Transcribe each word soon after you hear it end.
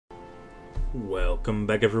Welcome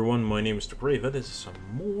back everyone, my name is Grava. This is some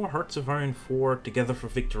more Hearts of Iron 4 Together for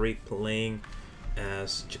Victory, playing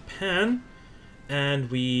as Japan.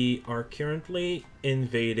 And we are currently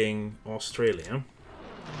invading Australia,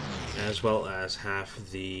 as well as half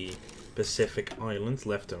the Pacific Islands,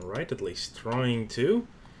 left and right, at least trying to,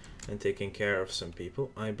 and taking care of some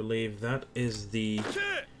people. I believe that is the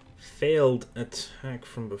failed attack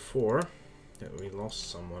from before, that we lost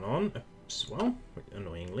someone on as well,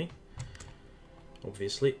 annoyingly.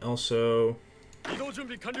 Obviously, also, I'm going to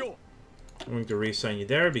reassign you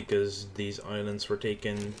there because these islands were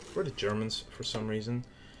taken for the Germans for some reason.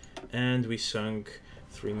 And we sunk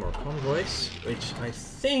 3 more convoys, which I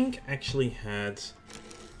think actually had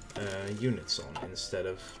units on instead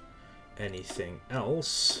of anything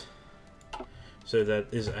else. So that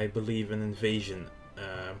is, I believe, an invasion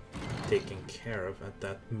taken care of at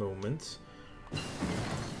that moment.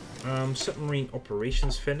 Submarine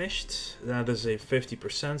operations finished. That is a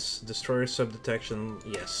 50%. Destroyer sub-detection,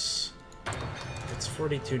 yes. It's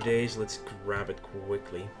 42 days, let's grab it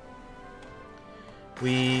quickly.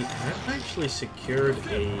 We have actually secured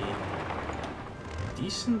a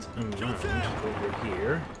decent amount over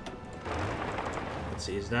here. Let's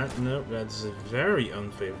see, is that... No, that's a very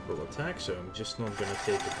unfavorable attack, so I'm just not going to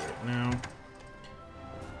take it right now.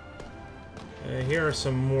 Here are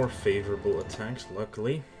some more favorable attacks,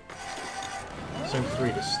 luckily. Sunk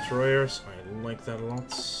 3 destroyers, I like that a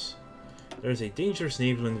lot. There's a dangerous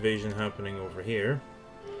naval invasion happening over here.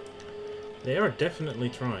 They are definitely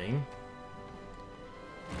trying.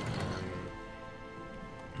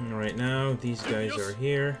 Right now, these guys are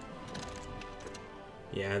here.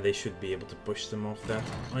 Yeah, they should be able to push them off that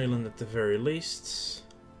island at the very least.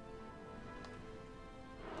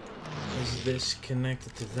 Is this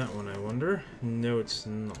connected to that one, I wonder? No, it's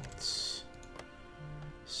not.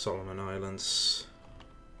 Solomon Islands.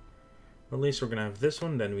 Well, at least we're gonna have this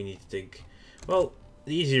one, then we need to take... Well,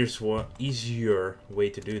 the easier way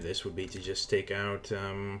to do this would be to just take out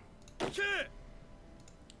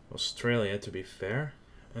Australia, to be fair.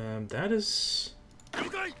 That is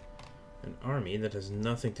an army that has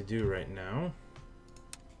nothing to do right now.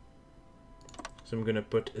 So I'm gonna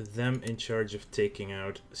put them in charge of taking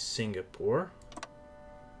out Singapore.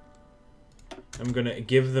 I'm gonna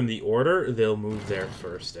give them the order, they'll move there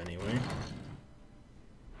first anyway.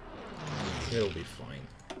 It'll be fine.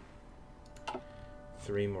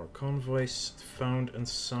 3 more convoys found and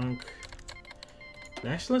sunk.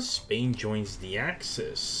 Nationalist Spain joins the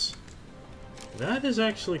Axis. That is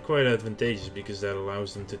actually quite advantageous because that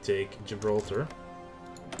allows them to take Gibraltar.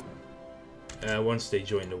 Once they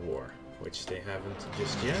join the war, which they haven't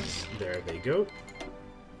just yet. There they go.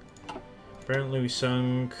 Apparently we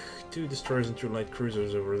sunk 2 destroyers and 2 light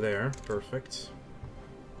cruisers over there. Perfect.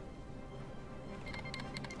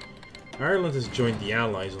 Ireland has joined the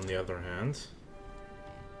Allies on the other hand.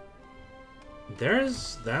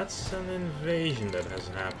 That's an invasion that has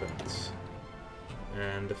happened.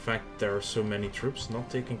 And the fact there are so many troops not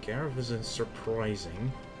taken care of is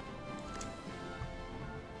surprising.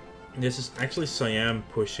 This is actually Siam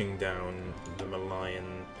pushing down the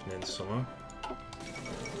Malayan Peninsula.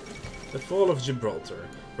 The fall of Gibraltar.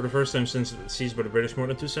 For the first time since it was seized by the British more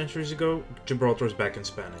than 2 centuries ago, Gibraltar is back in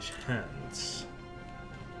Spanish hands.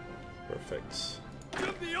 Perfect.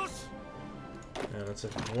 Now let's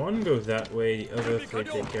have one go that way, the other 3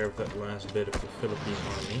 take care of that last bit of the Philippine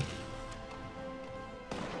army.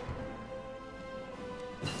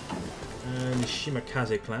 And the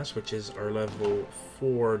Shimakaze class, which is our level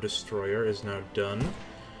 4 destroyer, is now done.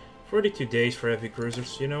 42 days for heavy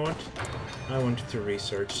cruisers. You know what? I wanted to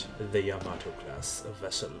research the Yamato class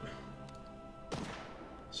vessel.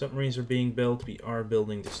 Submarines are being built. We are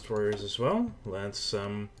building destroyers as well. Let's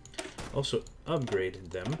also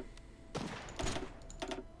upgrade them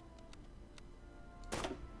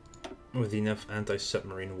with enough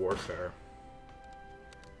anti-submarine warfare.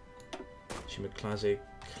 Shimakaze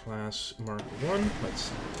class Mark 1.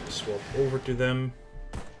 Let's swap over to them.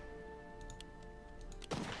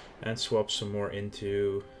 And swap some more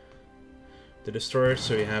into the destroyer,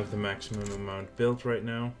 so we have the maximum amount built right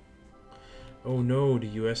now. Oh no, the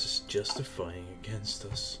US is justifying against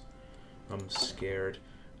us. I'm scared.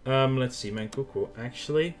 Let's see, Manchukuo.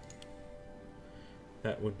 Actually,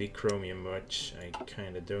 that would be chromium, which I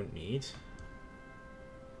kind of don't need.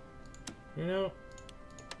 You know,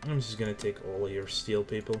 I'm just gonna take all your steel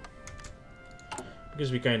people,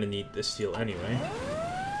 because we kind of need the steel anyway.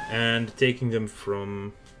 And taking them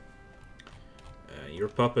from your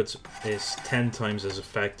puppets is 10 times as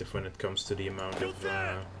effective when it comes to the amount of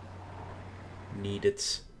needed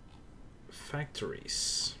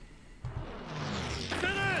factories.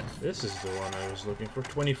 This is the one I was looking for.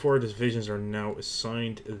 24 divisions are now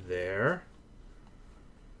assigned there.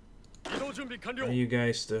 Are you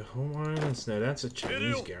guys the home islands? No, that's a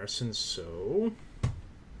Chinese garrison, so... How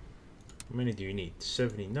many do you need?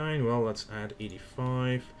 79. Well, let's add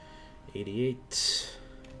 85. 88.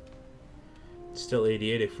 Still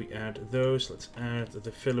 88 if we add those. Let's add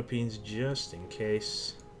the Philippines just in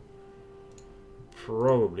case.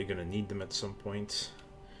 Probably gonna need them at some point.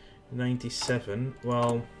 97.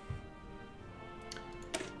 Well,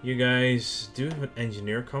 you guys do have an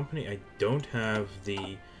engineer company. I don't have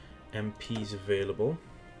the MPs available.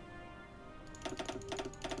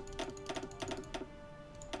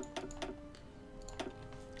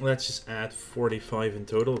 Let's just add 45 in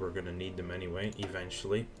total. We're gonna need them anyway,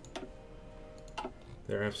 eventually.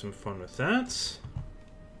 There, have some fun with that.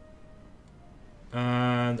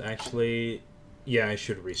 And actually, yeah, I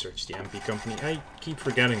should research the MP company. I keep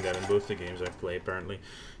forgetting that in both the games I play, apparently.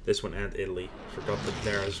 This one and Italy. Forgot that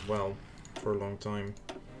there as well for a long time.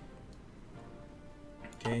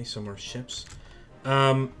 Okay, some more ships.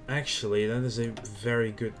 Actually, that is a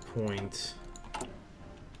very good point.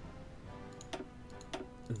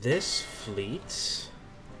 This fleet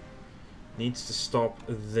needs to stop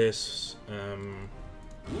this.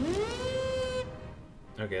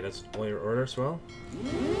 Okay, that's all your orders. Well,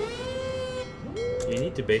 you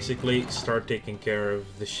need to basically start taking care of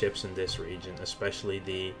the ships in this region, especially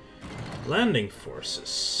the landing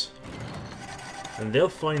forces. And they'll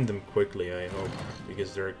find them quickly, I hope,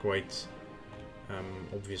 because they're quite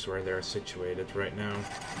obvious where they're situated right now.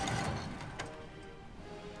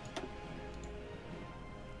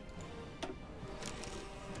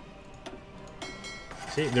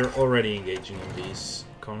 See, they're already engaging in these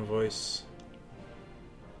convoys.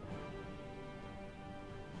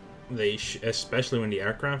 They especially when the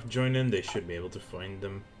aircraft join in, they should be able to find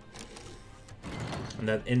them. And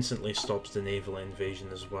that instantly stops the naval invasion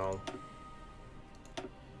as well.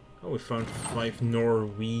 Oh, we found 5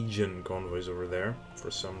 Norwegian convoys over there,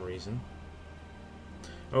 for some reason.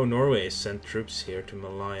 Oh, Norway has sent troops here to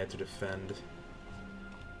Malaya to defend.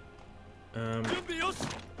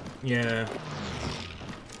 Yeah.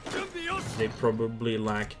 They probably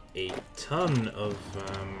lack a ton of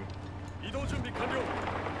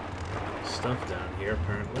stuff down here,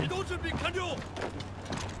 apparently.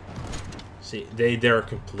 See, they're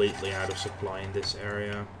completely out of supply in this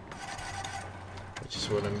area. Which is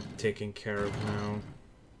what I'm taking care of now.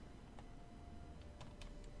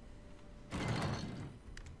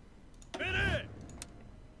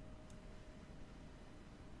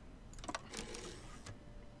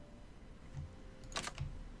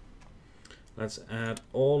 Let's add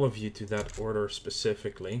all of you to that order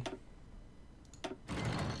specifically.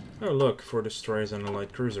 Oh look, 4 destroyers and a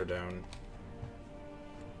light cruiser down.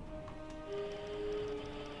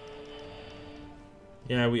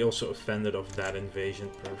 Yeah, we also fended off that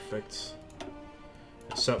invasion. Perfect.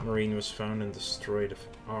 A submarine was found and destroyed of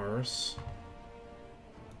ours.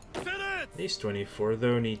 These 24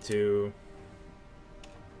 though need to,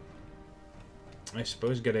 I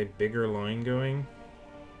suppose, get a bigger line going.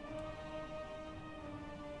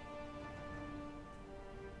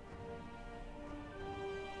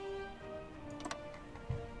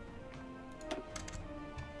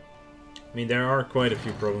 I mean, there are quite a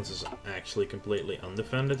few provinces actually completely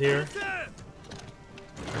undefended here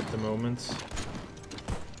at the moment. So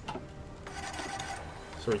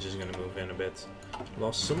we're just gonna move in a bit.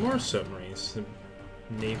 Lost some more submarines. The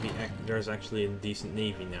navy, there's actually a decent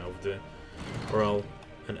navy now of the, well,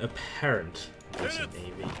 an apparent decent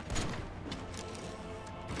navy.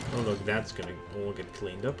 Oh look, that's gonna all get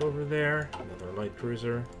cleaned up over there. Another light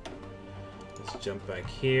cruiser. Let's jump back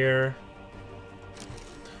here.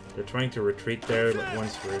 They're trying to retreat there, but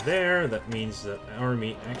once we're there, that means that the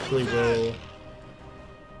army actually will...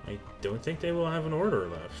 I don't think they will have an order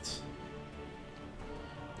left.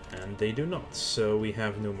 And they do not, so we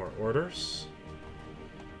have no more orders.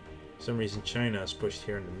 For some reason China is pushed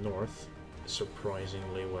here in the north,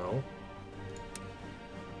 surprisingly well.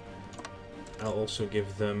 I'll also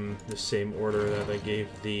give them the same order that I gave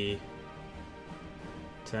the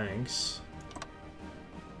tanks.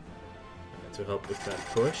 To help with that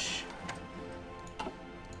push.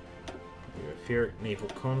 We have here naval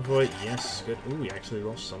convoy. Yes, good. Ooh, we actually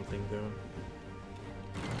lost something though.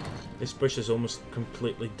 This push is almost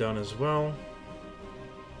completely done as well.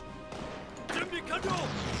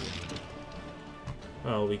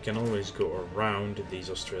 Well, we can always go around these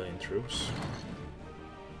Australian troops.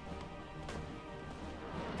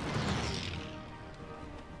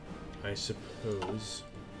 I suppose.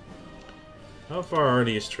 How far are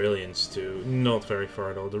the Australians to? Not very far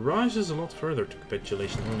at all. The Raj is a lot further to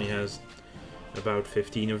capitulation. Only has about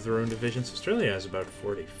 15 of their own divisions. Australia has about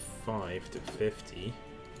 45 to 50.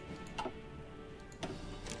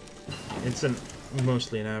 It's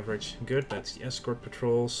mostly an average. Good, that's the escort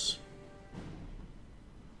patrols.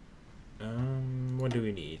 What do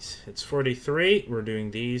we need? It's 43. We're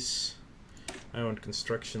doing these. I want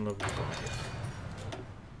construction level 5.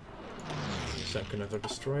 Sunk another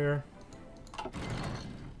destroyer.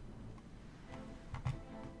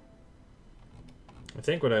 I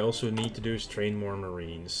think what I also need to do is train more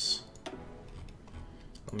Marines.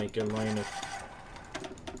 I'll make a line of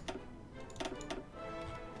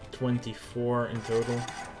 24 in total.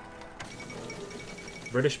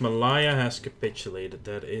 British Malaya has capitulated.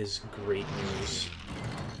 That is great news.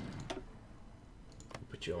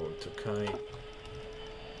 Put you all in Tokai.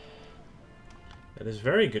 That is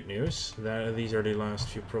very good news. These are the last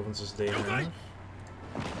few provinces they have.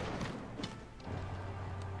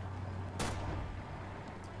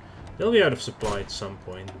 They'll be out of supply at some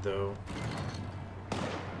point, though.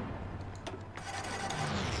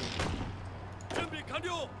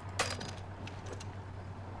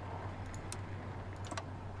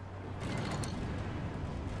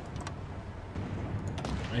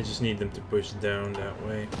 I just need them to push down that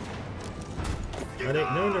way. No,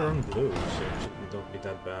 they're on blue, so it should not be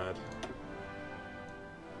that bad.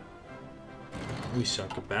 We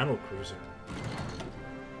sunk a battle cruiser.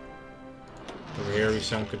 Over here we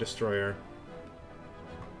sunk a destroyer.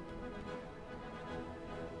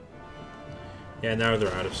 Yeah, now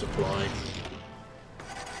they're out of supply.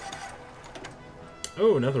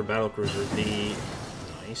 Oh, another battle cruiser.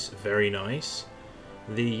 Nice, very nice.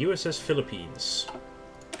 The USS Philippines.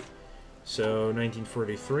 So,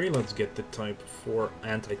 1943, let's get the Type 4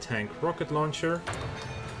 anti-tank rocket launcher.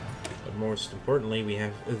 But most importantly, we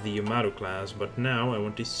have the Yamato class, but now I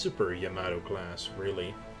want the Super Yamato class,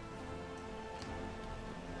 really.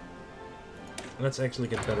 Let's actually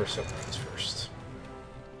get better submarines first.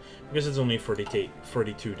 Because it's only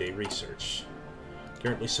 42-day research.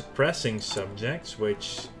 Currently suppressing subjects,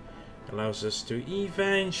 which allows us to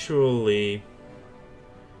eventually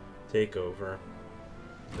take over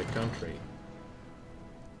the country.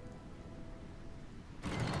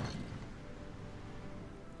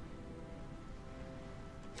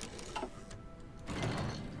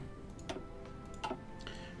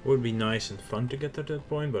 It would be nice and fun to get to that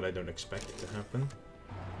point, but I don't expect it to happen.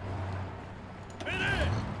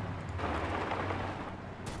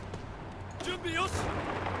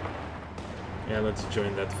 Yeah, let's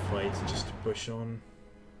join that fight just to push on.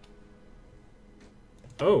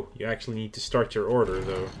 Oh, you actually need to start your order,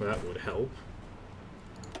 though. That would help.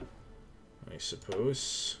 I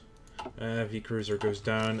suppose. V-Cruiser goes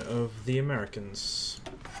down of the Americans.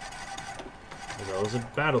 As well as a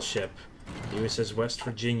battleship. The USS West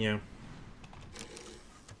Virginia.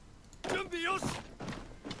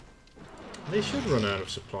 They should run out of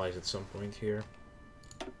supplies at some point here.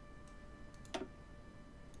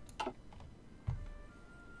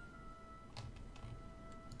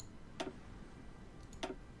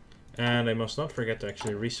 And I must not forget to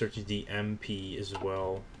actually research the MP as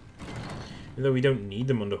well. Even though we don't need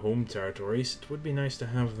them on the home territories, it would be nice to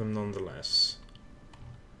have them nonetheless.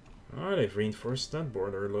 Oh, they've reinforced that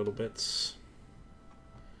border a little bit.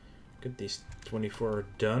 Good, these 24 are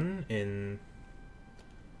done in...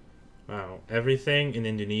 Wow, everything in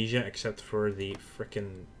Indonesia except for the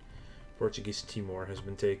frickin' Portuguese Timor has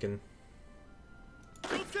been taken.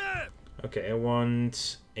 Okay, I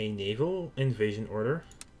want a naval invasion order.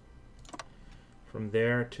 From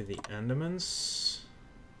there to the Andamans.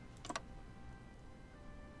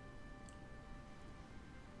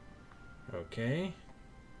 Okay.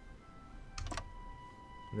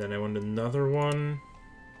 And then I want another one.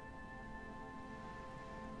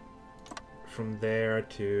 From there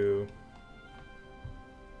to...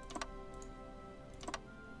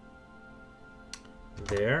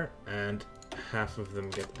 there. And half of them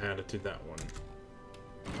get added to that one.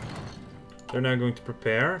 They're now going to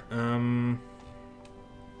prepare.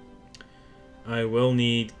 I will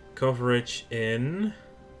need coverage in...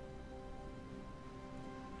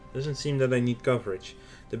 Doesn't seem that I need coverage.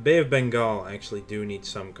 The Bay of Bengal I actually do need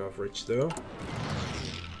some coverage though.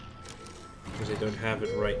 Because I don't have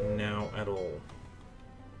it right now at all.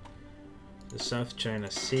 The South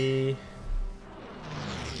China Sea.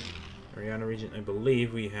 Ariana region, I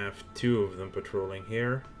believe we have 2 of them patrolling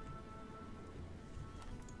here.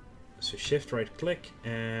 So shift right click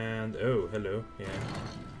and... oh, hello, yeah.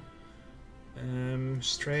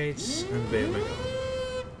 Straits and Bay of Bengal.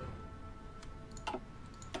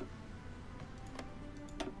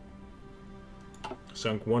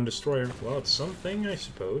 Sunk one destroyer. Well, it's something, I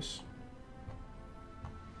suppose.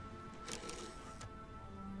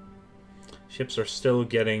 Ships are still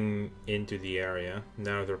getting into the area.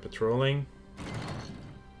 Now they're patrolling.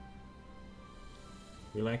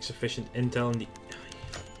 We lack sufficient intel in the...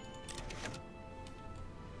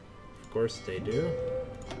 Of course they do.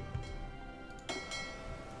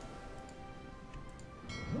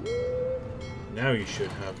 Now you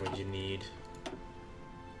should have what you need.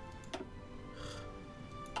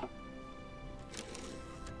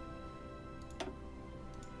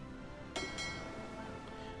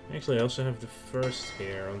 Actually, I also have the first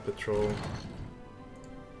here on patrol.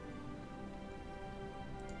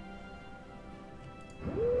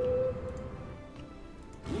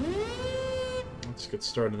 Let's get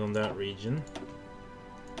started on that region.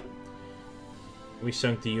 We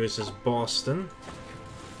sunk the USS Boston.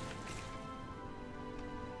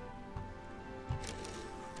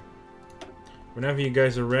 Whenever you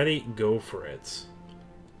guys are ready, go for it. So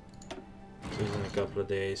in a couple of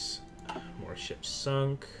days. More ships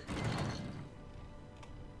sunk.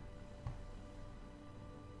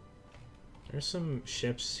 There's some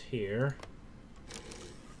ships here.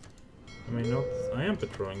 I mean, not. I am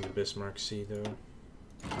patrolling the Bismarck Sea, though.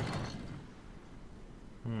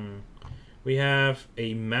 We have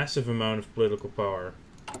a massive amount of political power.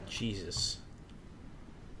 Jesus.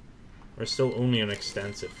 We're still only on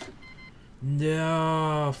extensive.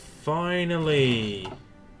 No, finally!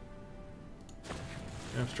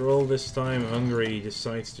 After all this time, Hungary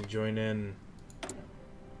decides to join in.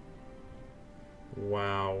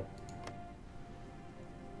 Wow.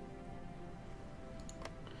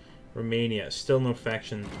 Romania, still no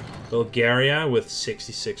faction. Bulgaria with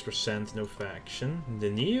 66% no faction. The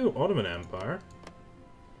new Ottoman Empire.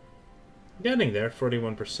 Getting there,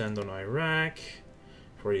 41% on Iraq.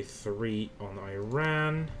 43% on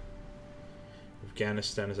Iran.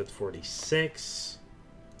 Afghanistan is at 46%.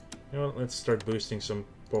 You know what, let's start boosting some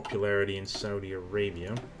popularity in Saudi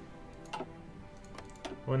Arabia.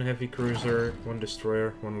 One heavy cruiser, one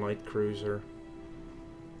destroyer, one light cruiser.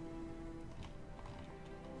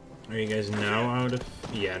 Are you guys now out of...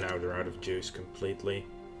 Yeah, now they're out of juice completely.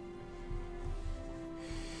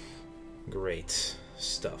 Great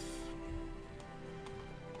stuff.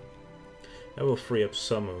 That will free up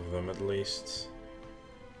some of them at least.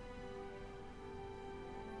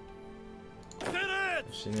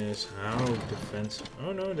 Question is how defensive.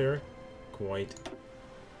 Oh no, they're quite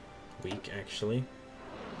weak actually.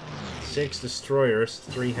 6 destroyers,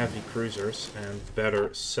 3 heavy cruisers, and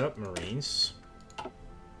better submarines.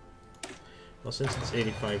 Well, since it's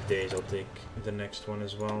 85 days, I'll take the next one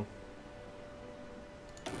as well.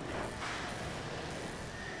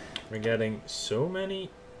 We're getting so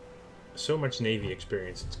much Navy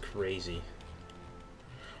experience, it's crazy.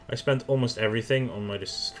 I spent almost everything on my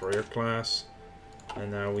destroyer class. And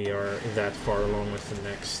now we are that far along with the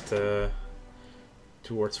next,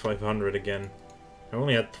 towards 500 again. I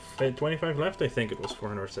only had 25 left, I think it was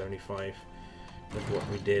 475 with what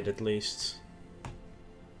we did at least.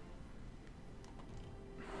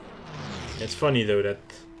 It's funny though that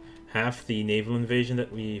half the naval invasion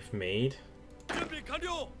that we've made...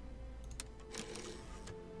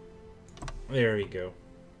 There we go.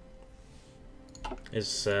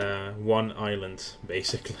 Is one island,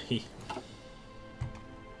 basically.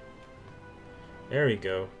 There we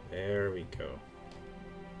go. There we go.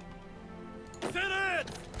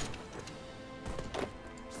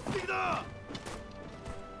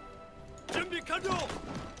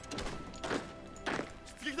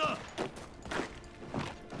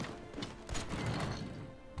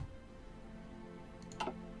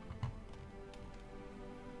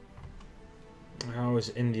 How is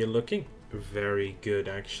India looking? Very good,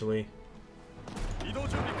 actually.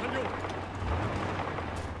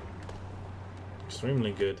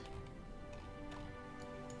 Extremely good.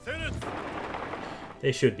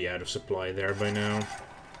 They should be out of supply there by now.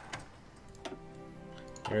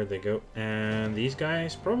 There they go. And these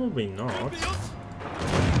guys? Probably not.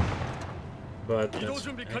 But that's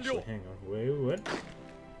actually... Hang on. Wait, what?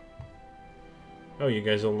 Oh, you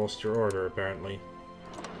guys all lost your order, apparently.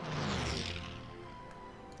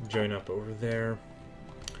 Join up over there.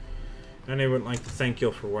 And I would like to thank you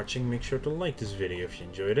all for watching. Make sure to like this video if you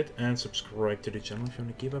enjoyed it, and subscribe to the channel if you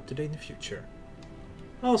want to keep up to date in the future.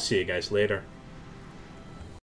 I'll see you guys later.